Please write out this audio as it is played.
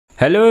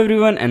Hello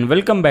everyone and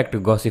welcome back to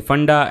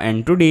Gossipfunda,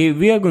 and today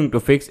we are going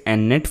to fix a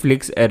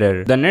Netflix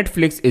error. The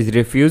Netflix is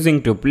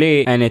refusing to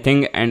play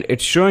anything and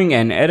it's showing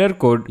an error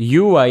code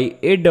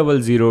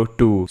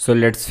ui-800-2. So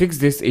let's fix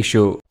this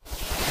issue.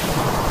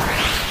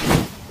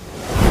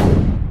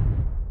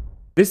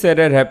 This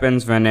error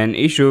happens when an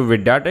issue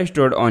with data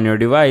stored on your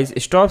device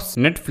stops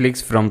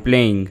Netflix from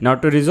playing. Now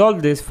to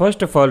resolve this,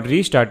 first of all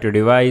restart your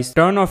device,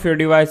 turn off your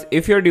device.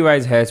 If your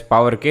device has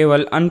power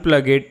cable,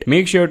 unplug it.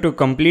 Make sure to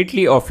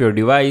completely off your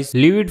device,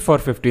 leave it for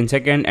 15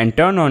 seconds and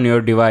turn on your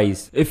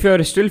device. If you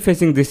are still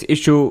facing this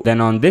issue,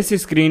 then on this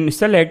screen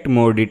select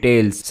more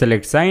details,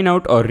 select sign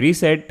out or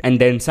reset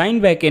and then sign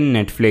back in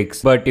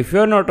Netflix. But if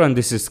you are not on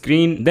this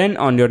screen, then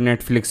on your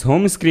Netflix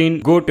home screen,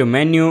 go to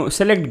menu,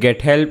 select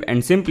get help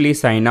and simply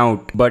sign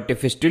out. But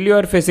if still you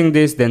are facing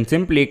this, then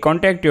simply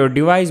contact your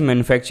device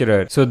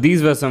manufacturer. So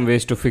these were some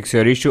ways to fix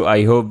your issue.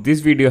 I hope this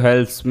video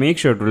helps. Make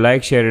sure to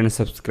like, share and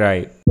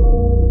subscribe.